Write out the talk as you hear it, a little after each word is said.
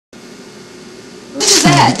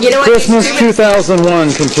Christmas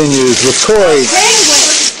 2001 continues with Corey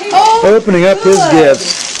opening up his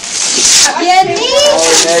gifts.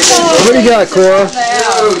 What do you got, Cora?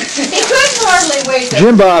 He couldn't hardly wait.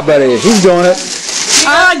 Jim Bob, buddy. He's doing it.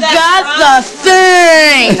 I got the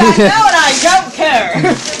thing! I know and I don't care.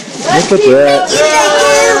 Look at that.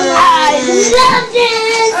 I love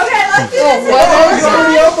this! Okay, let's do this.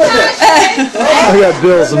 I got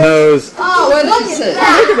Bill's nose. Oh, what is it?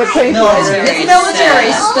 Look at the paper. It's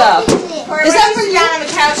military stuff. Is that from down on the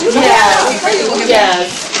couch? Yeah. Yes.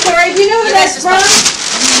 Corey, do you know who that's from?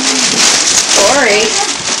 Corey.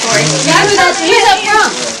 Who's that from?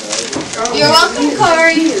 You're welcome,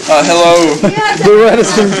 Corey. Hello. The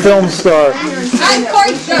reticent film star. I'm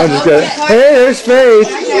Corey. I'm just kidding. Hey, there's Faith.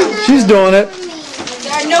 She's doing it.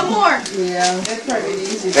 There are no more.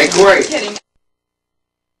 Hey, Corey.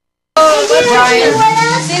 Oh, Brian.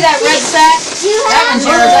 See that red sack? That one's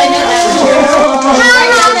yours. I knew that was yours.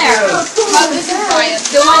 Right down there. Oh, this is Brian.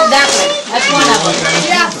 The one, that one. That's one of them.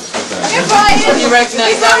 Yeah. Here, Brian. You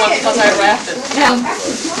recognize that one because I wrapped it.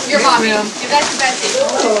 Your mommy. Give that to Betsy.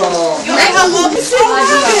 You want to love this?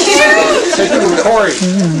 Corey.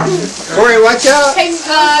 Corey, watch out. Hey,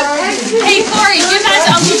 Corey, give that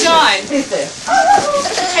to Uncle John.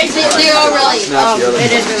 They're all really,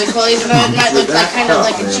 it is really cool, even though it might look like kind of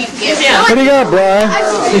like a cheap gift. Yeah. What do you got, Brian?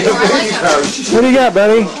 What do you got,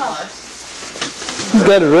 buddy? He's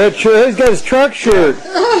got a red shirt. He's got his truck shirt.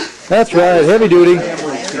 That's right. Heavy duty.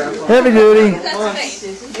 Heavy duty. Betsy.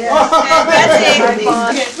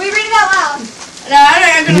 We read it out loud. No,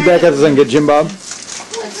 I'm Can you back up so I can get Jim Bob?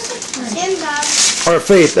 Jim Bob. Or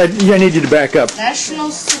Faith. I need you to back up.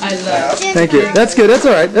 National. I love. Thank you. That's good. That's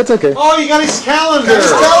all right. That's okay. Oh, you got his calendar. His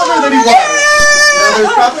calendar that he wants. Now,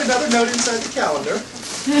 there's probably another note inside the calendar.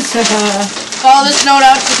 Call this note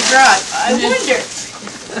out to the garage. I wonder.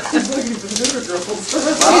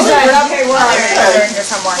 Okay, well, they're in here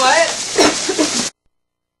somewhere. What?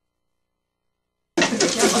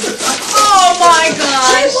 Oh my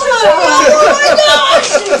gosh! Oh my gosh!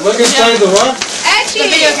 Look inside the what?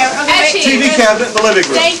 TV cabinet in the living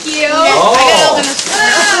room. Thank you. Oh. I gotta open this.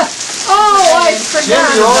 I forgot.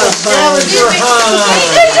 Jimmy, you're on a scavenger hunt.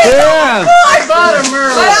 Yeah. I bought a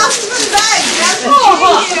merle. What else is in the bag?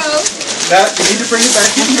 Thank you. That, you need to bring it back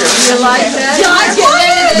in here. You like that?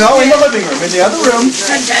 No, in the living room. In the other room.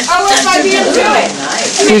 Oh, what am I being doing?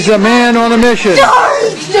 He's a man on a mission.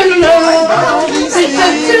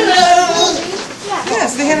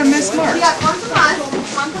 Yes, they had a Miss Mark. We got one from us,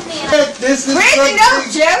 one from Nana. This is Where's the note,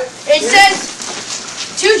 Jim? It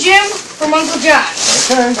says, to Jim from Uncle John.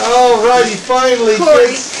 Okay. All righty, finally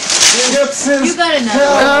gets his You got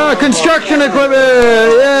another. Construction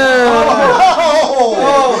equipment. Yeah.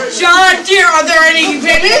 Oh. John dear, are there any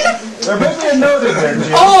women? There may be a note in there,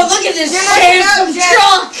 Jim. Oh, look at this handsome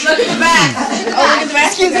trunk. Look at the back. Oh, look at the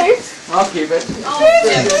back. Excuse me. I'll keep it. Oh,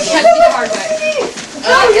 Jim, you have to the hard way.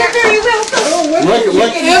 Oh, you're very welcome. Look.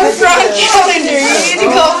 New front calendar. You need to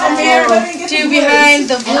go from here to behind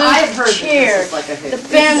the blue chair. The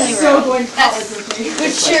family room.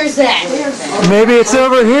 Which chair is that? Maybe it's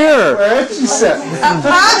over here. Where is she sitting?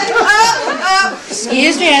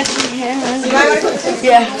 Excuse me.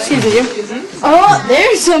 Yeah, excuse me. Oh,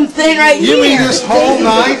 there's something right here. You mean this whole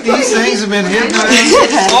night these things have been hidden?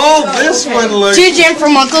 Oh, this one looks... To Jim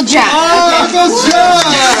from Uncle John. Oh, Uncle John!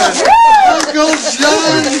 Uncle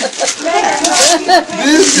John!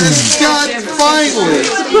 This is Scott finally!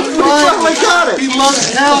 Finally got it! He loves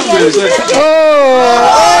calendars.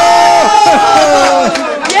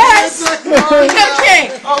 Yes!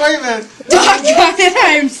 Okay. Oh, wait a minute. Doggone it,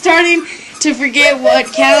 I am starting to forget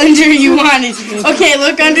what calendar you wanted. Okay,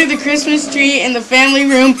 look under the Christmas tree in the family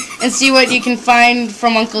room and see what you can find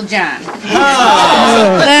from Uncle John.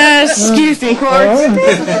 Excuse me, Corey. Well,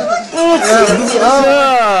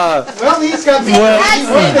 he's got the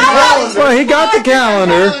calendar. Well, he got the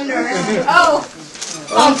calendar. Oh.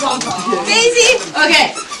 Daisy?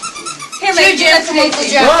 Okay. Here, to Jim from Uncle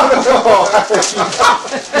John.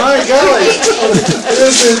 My golly.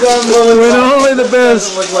 This is unbelievable. When only the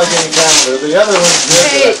best. Doesn't look like any calendar. The other one's good.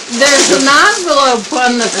 Hey, there's an envelope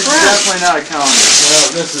on the This is front. definitely not a calendar.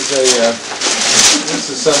 No, this is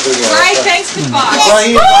something else. Right, thanks to Box.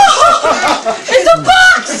 It's a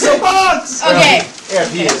box! It's a box! Okay. Yeah,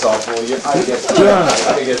 he is awful. I guess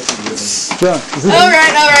he is. All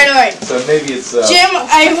right. So maybe it's... Jim,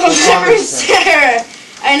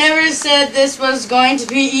 I never said this was going to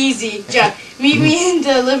be easy. John, meet me in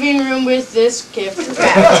the living room with this gift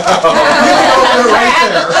wrap.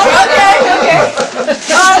 Okay.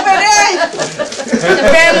 The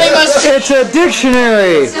family must... It's a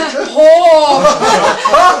dictionary. Oh.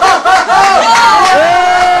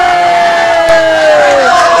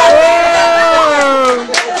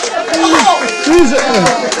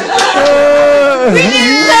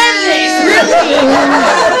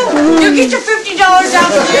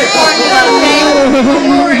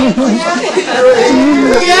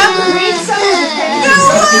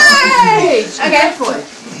 Okay.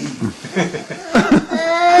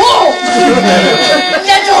 Whoa!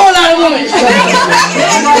 That's a whole lot of women.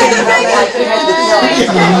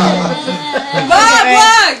 Bob,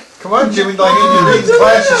 look! Come on, Jimmy, like you read the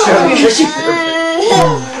class, you should.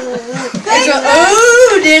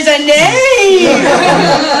 Ooh, there's a name!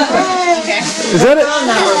 Is that it?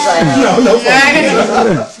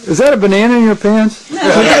 Is that a banana in your pants?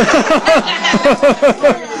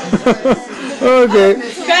 Okay.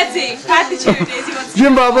 Betsy, pat the chair. Daisy wants to.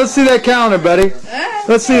 Jim Bob, let's see that calendar, buddy.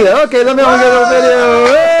 Let's see that. Okay, let me look at the video.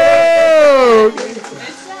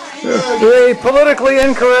 A politically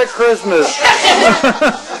incorrect Christmas.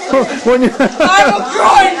 When you I'm a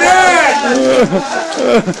growing nerd!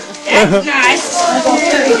 That's nice.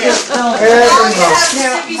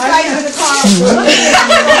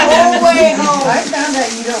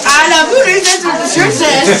 I love who this is what the shirt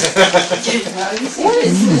says.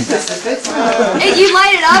 You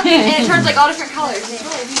light it up and it turns like all different colors.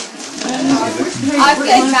 I've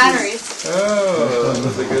got batteries. Oh,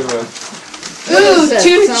 that's a good one. Ooh,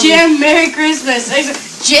 to Jen, Merry Christmas.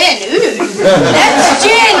 Jen, ooh. That's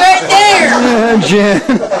Jen right there. Jen.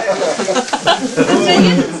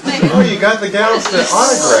 Oh, you got the gals to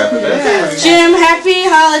autograph it. That's Jim, happy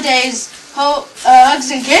holidays.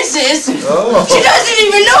 Hugs and kisses. Oh. She doesn't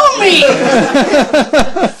even know me.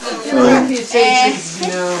 Ooh,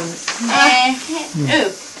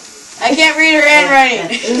 I can't read her handwriting.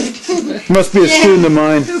 Must be a student of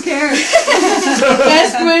mine. Who cares?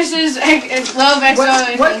 Best wishes, love,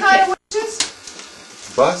 XO. What kind of wishes?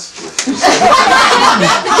 Bus.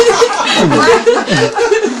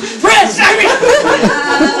 Press, I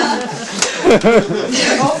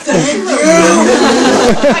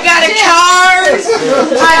got a car,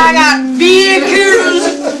 I got vehicles,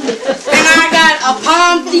 and I got a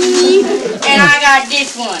palm thingy, and I got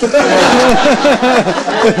this one.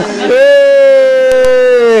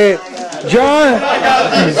 Hey, John.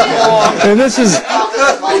 And this is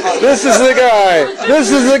the guy. This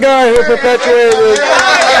is the guy who perpetuated.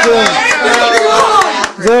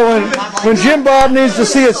 So when Jim Bob needs to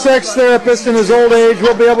see a sex therapist in his old age,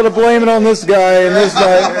 we'll be able to blame it on this guy and this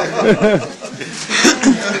guy.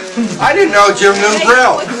 I didn't know Jim knew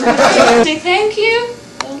Grill. Say thank you.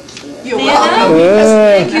 You're Nana. welcome.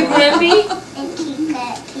 Thank you, Grimpy.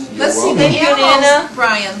 Let's see the Thank you, animals, Nana.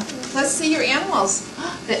 Brian. Let's see your animals.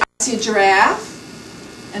 I see a giraffe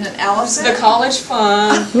and an elephant. The college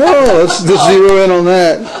fund. Oh, let's zero in on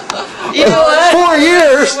that. You know what? 4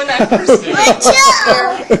 years. When I first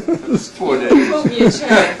wrote me a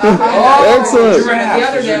check. Excellent. The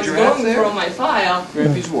other day I was going through my file.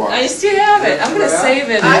 Grampy's walk. I still have it. I'm going to save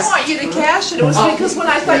it. I want you to cash it. It was because when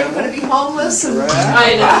I thought you were going to be homeless and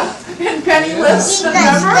I know. penniless,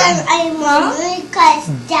 remember?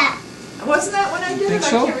 Wasn't that when I did it? I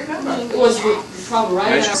so? can't remember. It was probably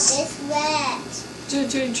right Nice. after.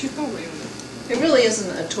 Probably. It really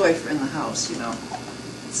isn't a toy for in the house, you know.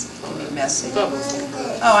 It's messy. Bubbles.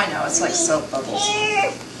 Oh, I know. It's like soap bubbles.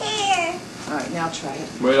 All right, now try it.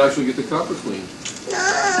 Might actually get the copper clean.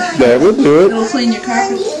 That would do it. It'll clean your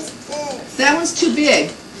carpet. That one's too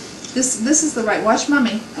big. This is the right. Watch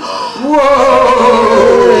Mommy. Whoa!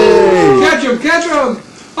 Catch him! Catch him!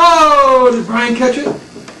 Oh, did Brian catch it?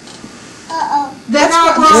 That's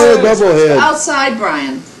what Hey, double head. outside,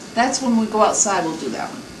 Brian. That's when we go outside, we'll do that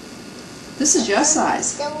one. This is your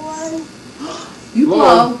size. You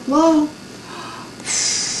blow. Blow.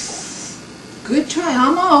 Good try,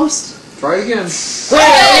 almost. Try it again.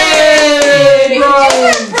 Hey!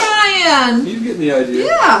 Brian! Brian! He's getting the idea.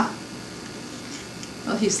 Yeah.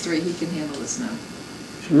 Well, he's 3. He can handle this now.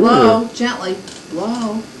 Sure. Blow. Gently.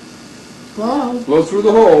 Blow. Blow. Blow through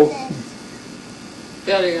the hole. 不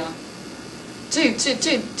要这个，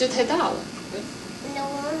这太大了。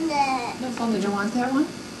那放在 You 这 don't want that one?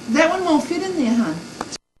 That one won't fit in there, hon.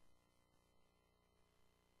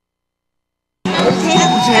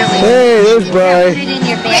 Hey, there's Bri.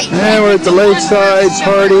 And we're at the lakeside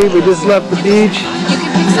party. We just left the beach.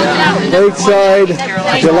 Lakeside,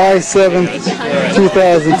 July 7th,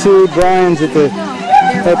 2002. Brian's at the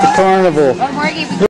carnival.